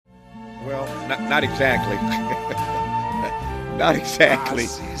Well, not exactly. Not exactly.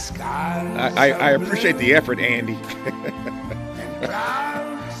 I appreciate the effort, Andy.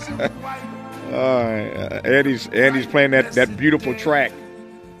 Andy's playing that beautiful track,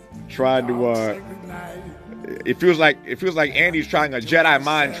 trying to. It feels like Andy's trying a Jedi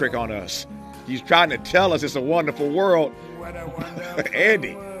mind trick on us. He's trying to tell us it's a wonderful world.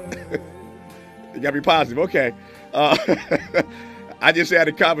 Andy, you gotta be positive. Okay. Uh, I just had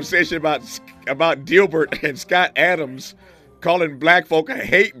a conversation about Dilbert and Scott Adams calling black folk a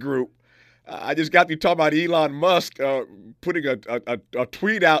hate group. I just got to talk about Elon Musk putting a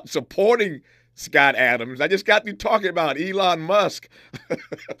tweet out supporting Scott Adams. I just got to talking about Elon Musk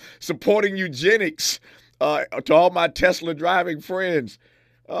supporting eugenics to all my Tesla driving friends.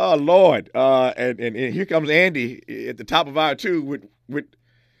 Oh Lord! And here comes Andy at the top of our two with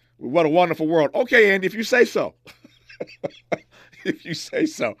what a wonderful world. Okay, Andy, if you say so. If you say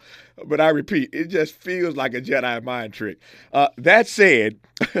so. But I repeat, it just feels like a Jedi mind trick. That said,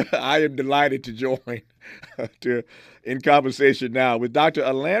 I am delighted to join in conversation now with Dr.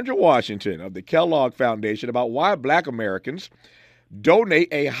 Alandra Washington of the Kellogg Foundation about why black Americans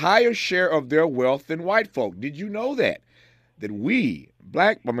donate a higher share of their wealth than white folk. Did you know that? That we,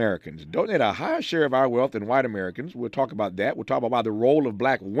 black Americans, donate a higher share of our wealth than white Americans. We'll talk about that. We'll talk about why the role of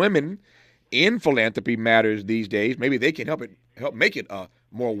black women in philanthropy matters these days. Maybe they can help make it a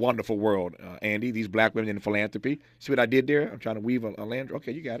more wonderful world, Andy, these black women in philanthropy. See what I did there? I'm trying to weave a land.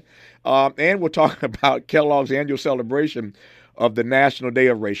 Okay, you got it. And we'll talk about Kellogg's annual celebration of the National Day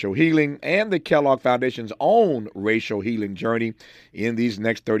of Racial Healing and the Kellogg Foundation's own racial healing journey in these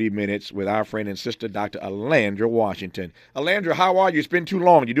next 30 minutes with our friend and sister, Dr. Alandra Washington. Alandra, how are you? It's been too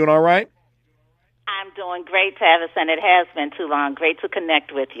long. You doing all right? I'm doing great, Tavis, and it has been too long. Great to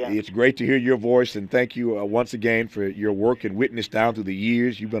connect with you. It's great to hear your voice, and thank you once again for your work and witness down through the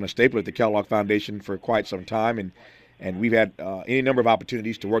years. You've been a staple at the Kellogg Foundation for quite some time, and we've had any number of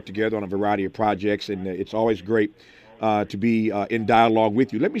opportunities to work together on a variety of projects, and it's always great to be in dialogue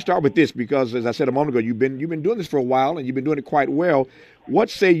with you. Let me start with this because, as I said a moment ago, you've been doing this for a while, and you've been doing it quite well. What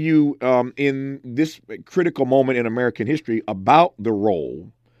say you in this critical moment in American history about the role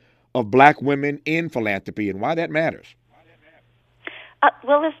of black women in philanthropy and why that matters?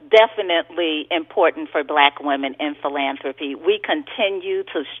 Well, it's definitely important for black women in philanthropy. We continue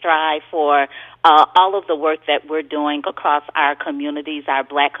to strive for all of the work that we're doing across our communities, our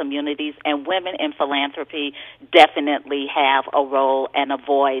black communities, and women in philanthropy definitely have a role and a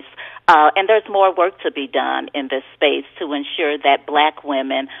voice. And there's more work to be done in this space to ensure that black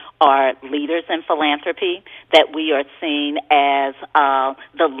women are leaders in philanthropy, that we are seen as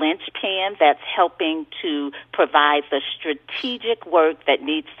the linchpin that's helping to provide the strategic work that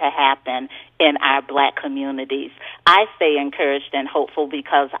needs to happen in our black communities. I stay encouraged and hopeful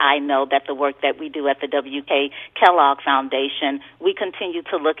because I know that the work that we do at the W.K. Kellogg Foundation, we continue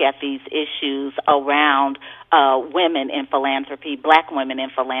to look at these issues around women in philanthropy, black women in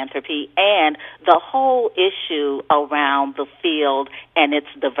philanthropy, and the whole issue around the field and its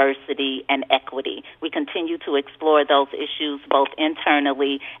diversity and equity. We continue to explore those issues both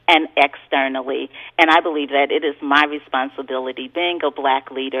internally and externally, and I believe that it is my responsibility, being a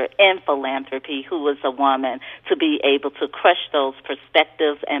black leader in philanthropy who is a woman, to be able to crush those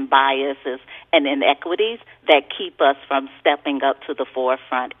perspectives and biases and inequities that keep us from stepping up to the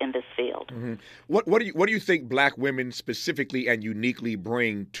forefront in this field. Mm-hmm. What do you think black women specifically and uniquely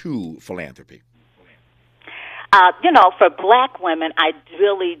bring to philanthropy? For black women, I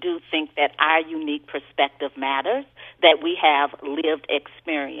really do think that our unique perspective matters, that we have lived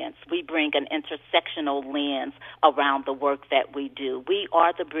experience. We bring an intersectional lens around the work that we do. We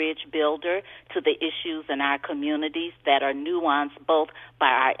are the bridge builder to the issues in our communities that are nuanced both by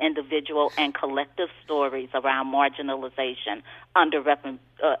our individual and collective stories around marginalization,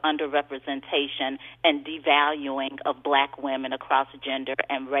 underrepresentation, and devaluing of black women across gender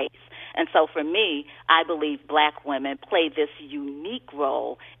and race. And so for me, I believe black women play this unique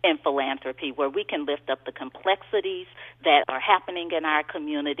role in philanthropy where we can lift up the complexities that are happening in our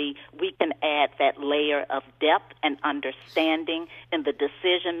community. We can add that layer of depth and understanding in the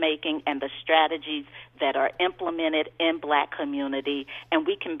decision-making and the strategies that are implemented in black community, and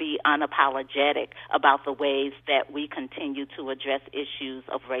we can be unapologetic about the ways that we continue to address issues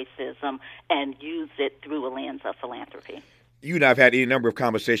of racism and use it through a lens of philanthropy. You and I have had any number of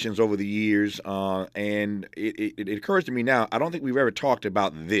conversations over the years, and it occurs to me now, I don't think we've ever talked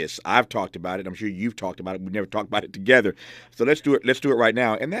about this. I've talked about it. I'm sure you've talked about it. We've never talked about it together. So let's do it. Let's do it right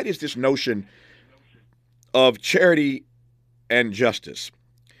now. And that is this notion of charity and justice.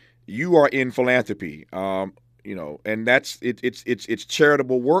 You are in philanthropy, and that's it's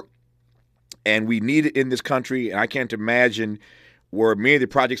charitable work. And we need it in this country. And I can't imagine where many of the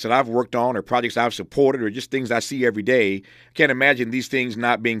projects that I've worked on or projects I've supported or just things I see every day, I can't imagine these things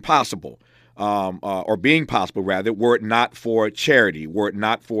not being possible. Or being possible, rather, were it not for charity, were it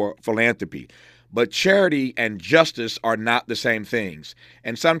not for philanthropy. But charity and justice are not the same things.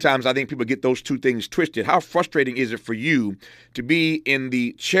 And sometimes I think people get those two things twisted. How frustrating is it for you to be in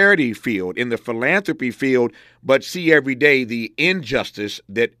the charity field, in the philanthropy field, but see every day the injustice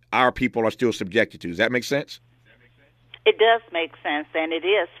that our people are still subjected to? Does that make sense? It does make sense, and it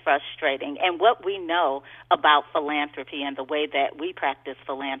is frustrating. And what we know about philanthropy and the way that we practice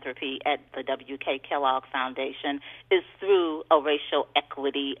philanthropy at the W.K. Kellogg Foundation is through a racial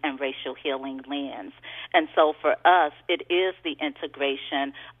equity and racial healing lens. And so for us, it is the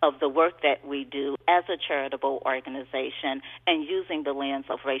integration of the work that we do as a charitable organization and using the lens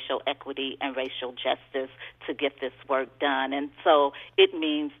of racial equity and racial justice to get this work done. And so it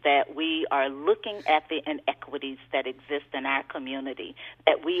means that we are looking at the inequities that exist in our community,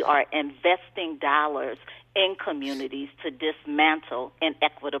 that we are investing dollars in communities to dismantle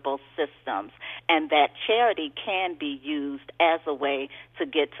inequitable systems, and that charity can be used as a way to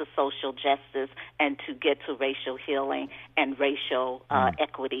get to social justice and to get to racial healing and racial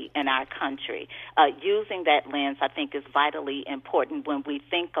equity in our country. Using that lens, I think, is vitally important when we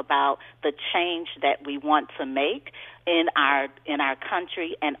think about the change that we want to make in our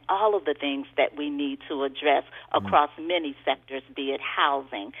country and all of the things that we need to address across many sectors, be it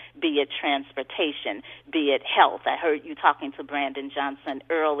housing, be it transportation, be it health. I heard you talking to Brandon Johnson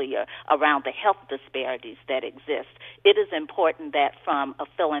earlier around the health disparities that exist. It is important that from a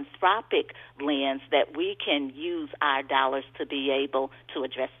philanthropic lens that we can use our dollars to be able to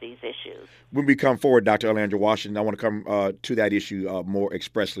address these issues. When we come forward, Dr. Alandra Washington, I want to come to that issue more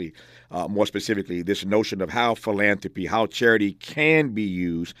expressly, more specifically, this notion of how philanthropy, how charity can be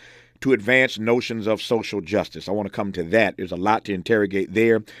used to advance notions of social justice. I want to come to that. There's a lot to interrogate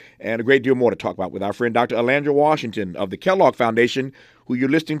there and a great deal more to talk about with our friend Dr. Alandra Washington of the Kellogg Foundation, who you're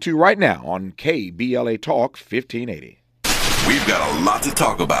listening to right now on KBLA Talk 1580. We've got a lot to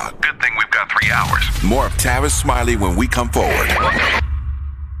talk about. Good thing we've got 3 hours. More of Tavis Smiley when we come forward.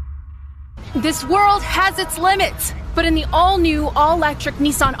 This world has its limits, but in the all-new, all-electric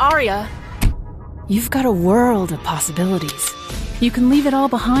Nissan Ariya, you've got a world of possibilities. You can leave it all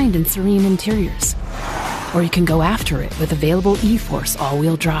behind in serene interiors, or you can go after it with available e-Force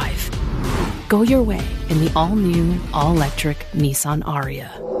all-wheel drive. Go your way in the all-new, all-electric Nissan Ariya.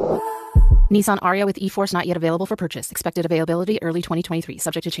 Nissan Ariya with e-Force not yet available for purchase. Expected availability early 2023,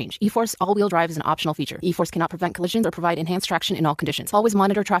 subject to change. E-Force all-wheel drive is an optional feature. E-Force cannot prevent collisions or provide enhanced traction in all conditions. Always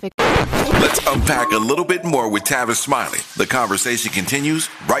monitor traffic. Let's unpack a little bit more with Tavis Smiley. The conversation continues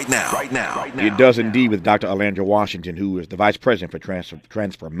right now. It does indeed with Dr. Alandra Washington, who is the Vice President for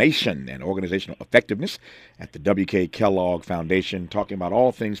Transformation and Organizational Effectiveness at the W.K. Kellogg Foundation, talking about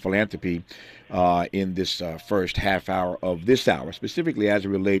all things philanthropy in this first half hour of this hour, specifically as it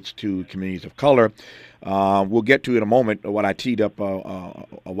relates to communities of color. We'll get to in a moment what I teed up a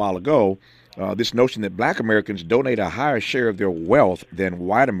while ago, this notion that black Americans donate a higher share of their wealth than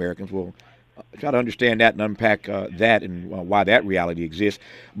white Americans. We'll try to understand that and unpack that and why that reality exists.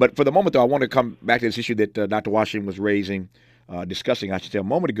 But for the moment, though, I want to come back to this issue that Dr. Washington was discussing, I should say, a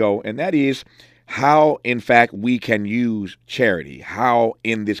moment ago, and that is how, in fact, we can use charity, how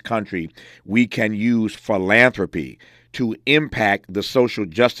in this country we can use philanthropy to impact the social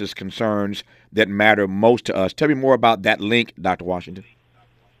justice concerns that matter most to us. Tell me more about that link, Dr. Washington.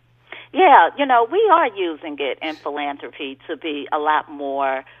 Yeah, we are using it in philanthropy to be a lot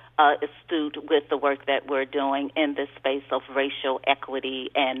more astute with the work that we're doing in this space of racial equity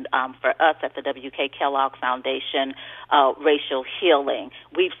and for us at the W.K. Kellogg Foundation, racial healing.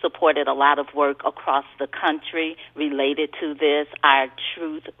 We've supported a lot of work across the country related to this, our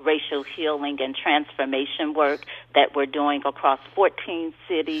truth, racial healing, and transformation work that we're doing across 14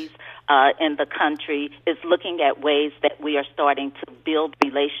 cities in the country is looking at ways that we are starting to build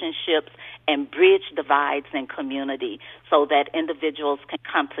relationships and bridge divides in community so that individuals can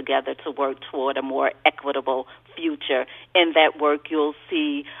come together to work toward a more equitable future. In that work, you'll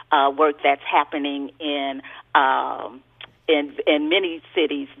see work that's happening in many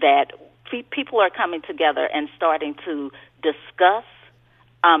cities that people are coming together and starting to discuss,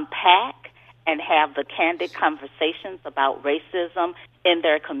 unpack, and have the candid conversations about racism in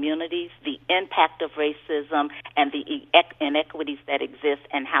their communities, the impact of racism, and the inequities that exist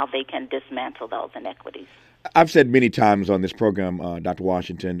and how they can dismantle those inequities. I've said many times on this program, Dr.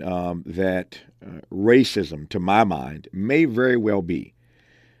 Washington, that racism, to my mind, may very well be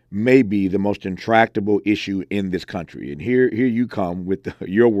may be the most intractable issue in this country. And here you come with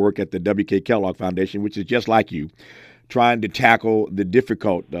your work at the W.K. Kellogg Foundation, which is just like you, trying to tackle the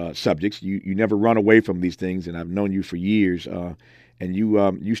difficult subjects. You never run away from these things, and I've known you for years. And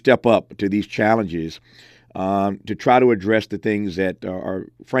you step up to these challenges to try to address the things that are,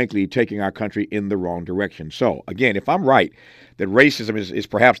 frankly, taking our country in the wrong direction. So, again, if I'm right that racism is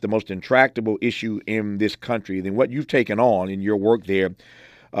perhaps the most intractable issue in this country, then what you've taken on in your work there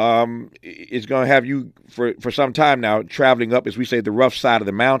is going to have you for some time now traveling up, as we say, the rough side of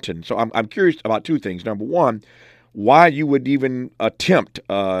the mountain. So I'm curious about two things. Number one, why you would even attempt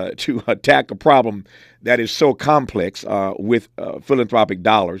to attack a problem that is so complex with philanthropic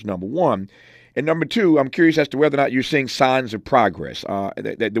dollars, number one. And number two, I'm curious as to whether or not you're seeing signs of progress.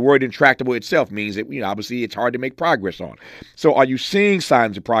 The word intractable itself means that, obviously it's hard to make progress on. So are you seeing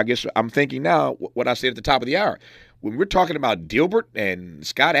signs of progress? I'm thinking now what I said at the top of the hour. When we're talking about Dilbert and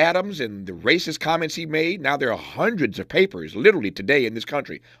Scott Adams and the racist comments he made, now there are hundreds of papers, literally today in this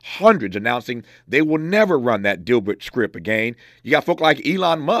country, hundreds announcing they will never run that Dilbert script again. You got folk like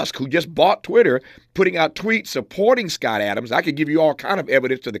Elon Musk, who just bought Twitter, putting out tweets supporting Scott Adams. I could give you all kind of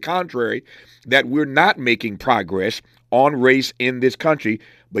evidence to the contrary that we're not making progress on race in this country,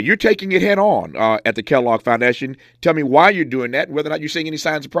 but you're taking it head on at the Kellogg Foundation. Tell me why you're doing that and whether or not you're seeing any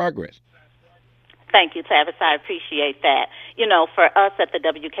signs of progress. Thank you, Tavis. I appreciate that. For us at the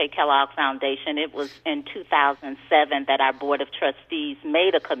W.K. Kellogg Foundation, it was in 2007 that our Board of Trustees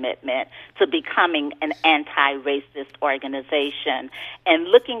made a commitment to becoming an anti-racist organization and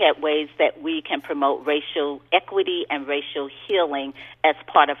looking at ways that we can promote racial equity and racial healing as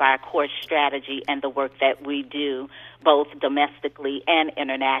part of our core strategy and the work that we do, both domestically and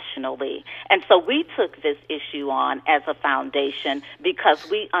internationally. And so we took this issue on as a foundation because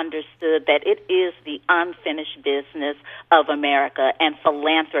we understood that it is the unfinished business of America, and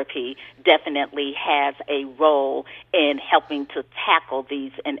philanthropy definitely has a role in helping to tackle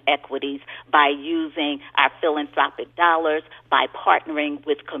these inequities by using our philanthropic dollars, by partnering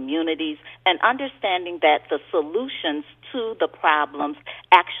with communities, and understanding that the solutions to the problems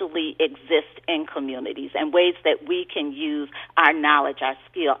actually exist in communities and ways that we can use our knowledge, our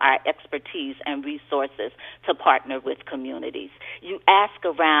skill, our expertise, and resources to partner with communities. You ask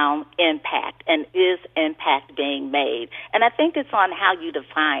around impact, and is impact being made? And I think it's on how you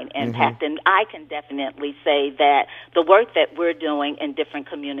define impact. And I can definitely say that the work that we're doing in different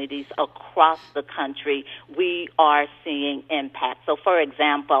communities across the country, we are seeing impact. So, for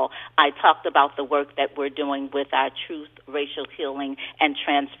example, I talked about the work that we're doing with our Truth, Racial Healing, and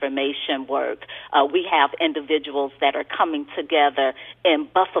Transformation work. We have individuals that are coming together in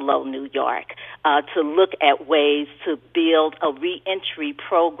Buffalo, New York, to look at ways to build a reentry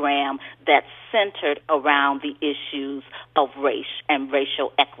program that's centered around the issues of race and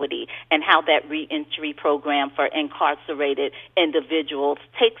racial equity, and how that reentry program for incarcerated individuals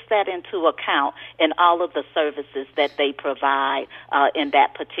takes that into account in all of the services that they provide in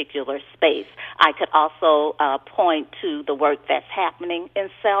that particular space. I could also point to the work that's happening in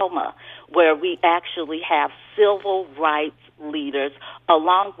Selma, where we actually have civil rights leaders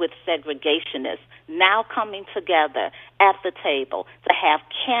along with segregationists now coming together at the table to have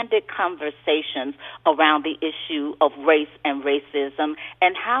candid conversations around the issue of race and racism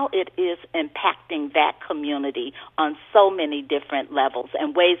and how it is impacting that community on so many different levels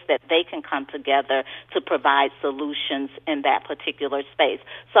and ways that they can come together to provide solutions in that particular space.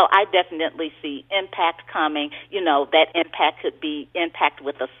 So I definitely see impact coming. That impact could be impact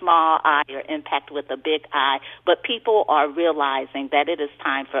with a small I or impact with a big I, but people are realizing that it is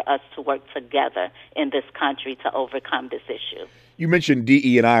time for us to work together in this country to overcome this issue. You mentioned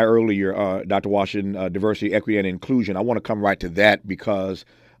DE&I earlier, Dr. Washington, diversity, equity, and inclusion. I want to come right to that because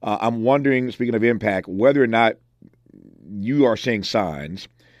I'm wondering, speaking of impact, whether or not you are seeing signs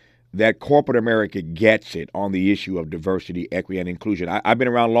that corporate America gets it on the issue of diversity, equity, and inclusion. I've been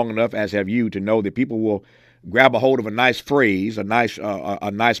around long enough, as have you, to know that people will grab a hold of a nice phrase, a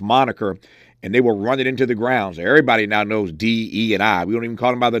nice moniker, and they will run it into the ground. So everybody now knows DE&I. We don't even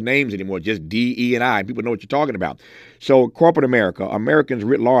call them by their names anymore, just DE&I. People know what you're talking about. So corporate America, Americans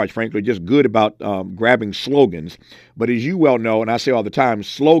writ large, frankly, are just good about grabbing slogans. But as you well know, and I say all the time,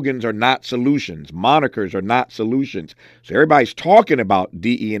 slogans are not solutions. Monikers are not solutions. So everybody's talking about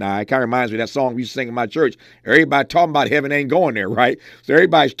DE&I. It kind of reminds me of that song we used to sing in my church. Everybody talking about heaven ain't going there, right? So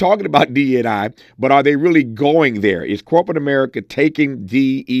everybody's talking about DE&I, but are they really going there? Is corporate America taking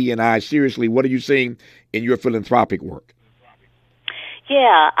DE&I seriously? What are you seeing in your philanthropic work?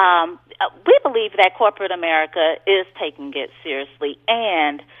 Yeah, we believe that corporate America is taking it seriously,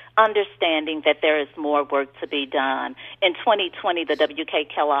 and understanding that there is more work to be done. In 2020, the W.K.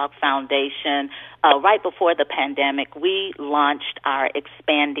 Kellogg Foundation, right before the pandemic, we launched our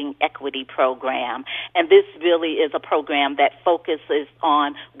Expanding Equity program. And this really is a program that focuses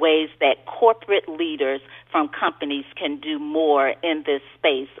on ways that corporate leaders from companies can do more in this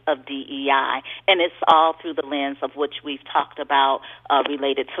space of DEI. And it's all through the lens of which we've talked about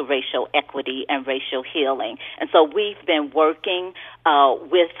related to racial equity and racial healing. And so we've been working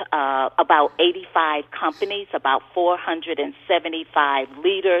with about 85 companies, about 475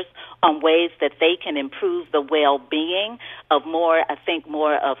 leaders on ways that they can improve the well-being of more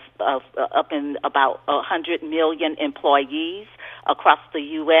of up in about 100 million employees across the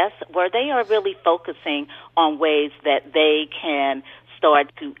U.S., where they are really focusing on ways that they can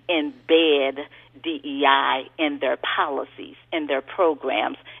start to embed DEI in their policies, in their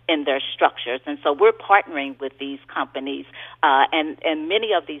programs, in their structures. And so we're partnering with these companies, and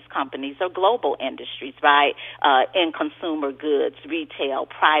many of these companies are global industries, right, in consumer goods, retail,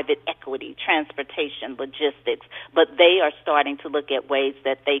 private equity, transportation, logistics. But they are starting to look at ways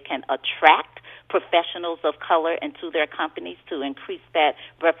that they can attract professionals of color into their companies to increase that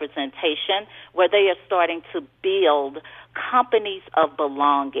representation, where they are starting to build companies of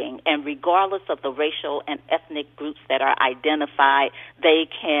belonging, and regardless of the racial and ethnic groups that are identified, they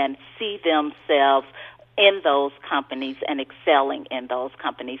can see themselves in those companies and excelling in those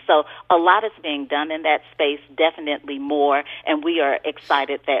companies. So a lot is being done in that space, definitely more, and we are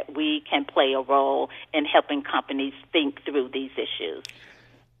excited that we can play a role in helping companies think through these issues.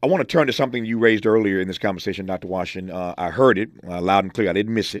 I want to turn to something you raised earlier in this conversation, Dr. Washington. I heard it loud and clear. I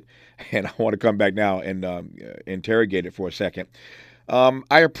didn't miss it. And I want to come back now and interrogate it for a second.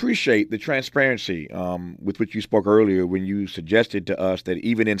 I appreciate the transparency with which you spoke earlier when you suggested to us that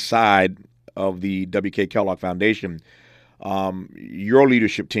even inside of the W.K. Kellogg Foundation, your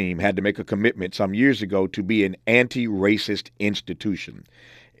leadership team had to make a commitment some years ago to be an anti-racist institution.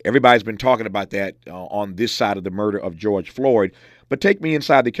 Everybody's been talking about that on this side of the murder of George Floyd. But take me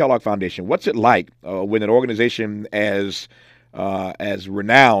inside the Kellogg Foundation. What's it like when an organization as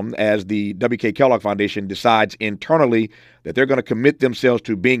renowned as the W.K. Kellogg Foundation decides internally that they're going to commit themselves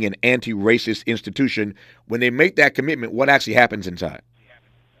to being an anti-racist institution? When they make that commitment, what actually happens inside?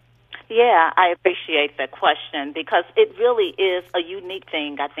 Yeah, I appreciate the question, because it really is a unique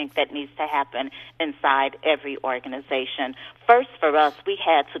thing, I think, that needs to happen inside every organization. First, for us, we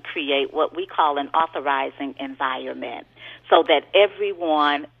had to create what we call an authorizing environment, so that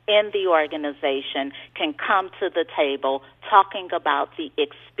everyone in the organization can come to the table talking about the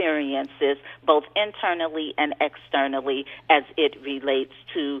experiences, both internally and externally, as it relates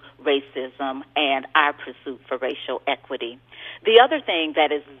to racism and our pursuit for racial equity. The other thing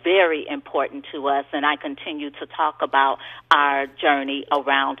that is very important to us, and I continue to talk about our journey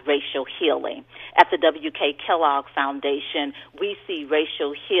around racial healing. At the W.K. Kellogg Foundation, we see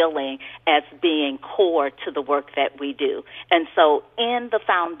racial healing as being core to the work that we do. And so in the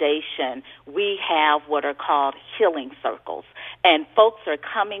foundation, we have what are called healing circles. And folks are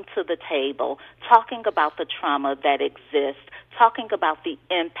coming to the table talking about the trauma that exists, talking about the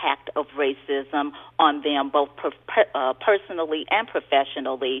impact of racism on them, both personally and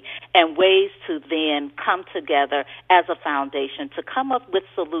professionally, and ways to then come together as a foundation to come up with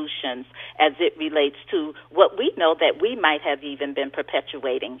solutions as it relates to what we know that we might have even been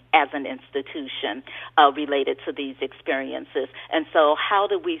perpetuating as an institution related to these experiences. And so how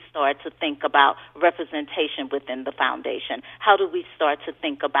do we start to think about representation within the foundation? How do we start to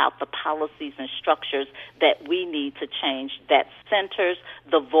think about the policies and structures that we need to change that centers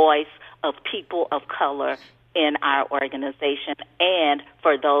the voice of people of color in our organization and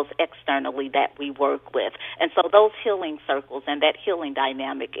for those externally that we work with. And so those healing circles and that healing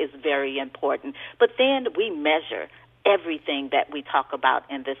dynamic is very important. But then we measure everything that we talk about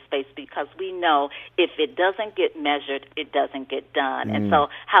in this space, because we know if it doesn't get measured, it doesn't get done. And so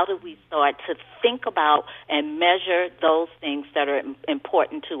how do we start to think about and measure those things that are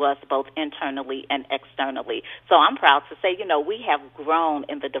important to us both internally and externally? So I'm proud to say, we have grown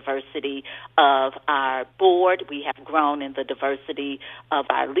in the diversity of our board. We have grown in the diversity of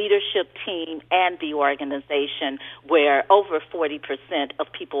our leadership team and the organization, where over 40%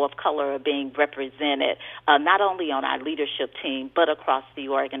 of people of color are being represented, not only on our leadership team, but across the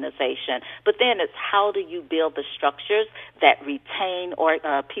organization. But then it's how do you build the structures that retain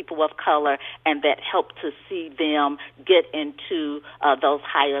people of color and that help to see them get into those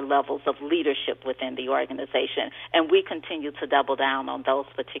higher levels of leadership within the organization. And we continue to double down on those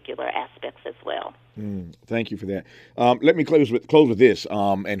particular aspects as well. Thank you for that. Let me close with this,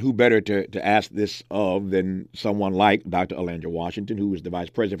 and who better to ask this of than someone like Dr. Alandra Washington, who is the Vice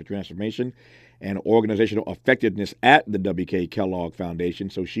President for Transformation and Organizational Effectiveness at the W.K. Kellogg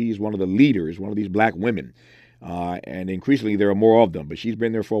Foundation. So she's one of the leaders, one of these black women, and increasingly there are more of them, but she's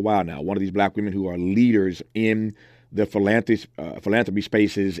been there for a while now, one of these black women who are leaders in the philanthropy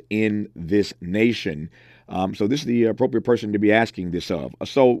spaces in this nation. So this is the appropriate person to be asking this of.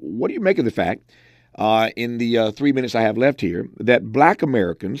 So what do you make of the fact, in the 3 minutes I have left here, that black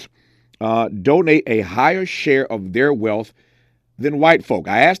Americans donate a higher share of their wealth than white folk?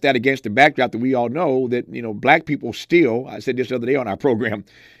 I asked that against the backdrop that we all know that, black people still, I said this the other day on our program,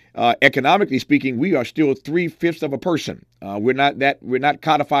 economically speaking, we are still 3/5 of a person. We're not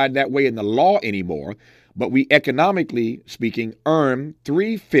codified that way in the law anymore, but we economically speaking earn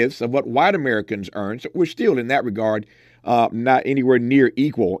 3/5 of what white Americans earn. So we're still in that regard not anywhere near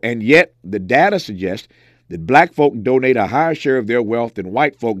equal. And yet the data suggests that black folk donate a higher share of their wealth than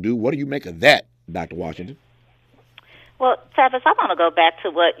white folk do. What do you make of that, Dr. Washington? Well, Tavis, I want to go back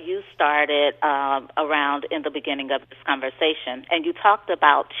to what you started around in the beginning of this conversation, and you talked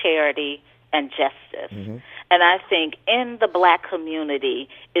about charity and justice. Mm-hmm. And I think in the black community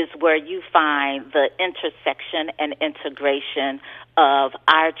is where you find the intersection and integration of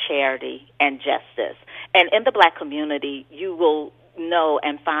our charity and justice. And in the black community, you will know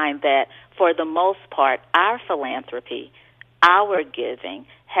and find that for the most part, our philanthropy, our giving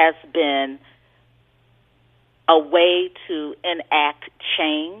has been a way to enact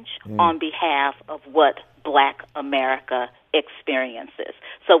change on behalf of what black America experiences.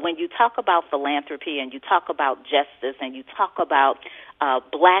 So when you talk about philanthropy and you talk about justice and you talk about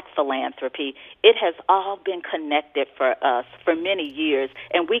black philanthropy, it has all been connected for us for many years,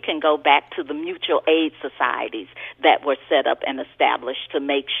 and we can go back to the mutual aid societies that were set up and established to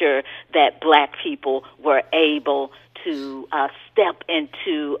make sure that black people were able to step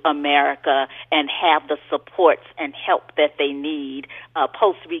into America and have the supports and help that they need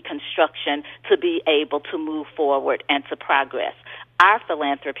post-Reconstruction to be able to move forward and to progress. Our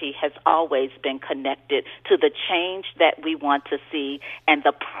philanthropy has always been connected to the change that we want to see and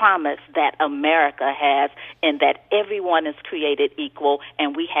the promise that America has in that everyone is created equal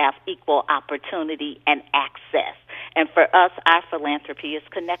and we have equal opportunity and access. And for us, our philanthropy is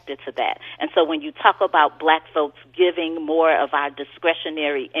connected to that. And so when you talk about black folks giving more of our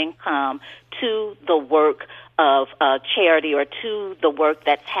discretionary income to the work of charity or to the work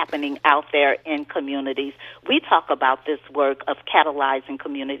that's happening out there in communities, we talk about this work of catalyzing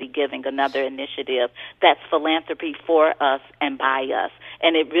community giving, another initiative that's philanthropy for us and by us.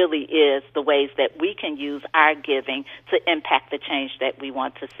 And it really is the ways that we can use our giving to impact the change that we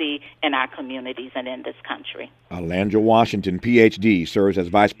want to see in our communities and in this country. Alandra Washington, Ph.D., serves as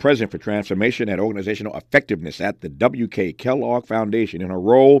Vice President for Transformation and Organizational Effectiveness at the W.K. Kellogg Foundation. In her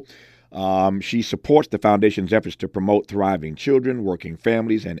role, she supports the foundation's efforts to promote thriving children, working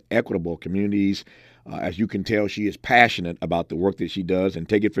families, and equitable communities. As you can tell, she is passionate about the work that she does, and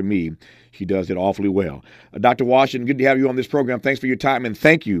take it from me, she does it awfully well. Dr. Washington, good to have you on this program. Thanks for your time, and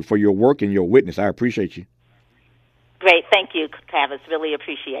thank you for your work and your witness. I appreciate you. Great. Thank you, Tavis. Really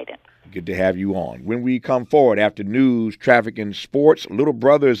appreciate it. Good to have you on. When we come forward after news, traffic, and sports, Little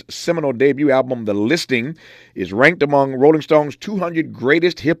Brother's seminal debut album, The Listing, is ranked among Rolling Stone's 200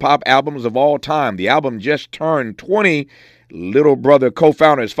 greatest hip-hop albums of all time. The album just turned 20. Little Brother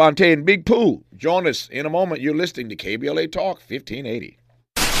co-founders Fonte and Big Pooh join us in a moment. You're listening to KBLA Talk 1580.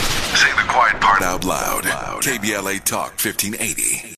 Say the quiet part out loud. KBLA Talk 1580.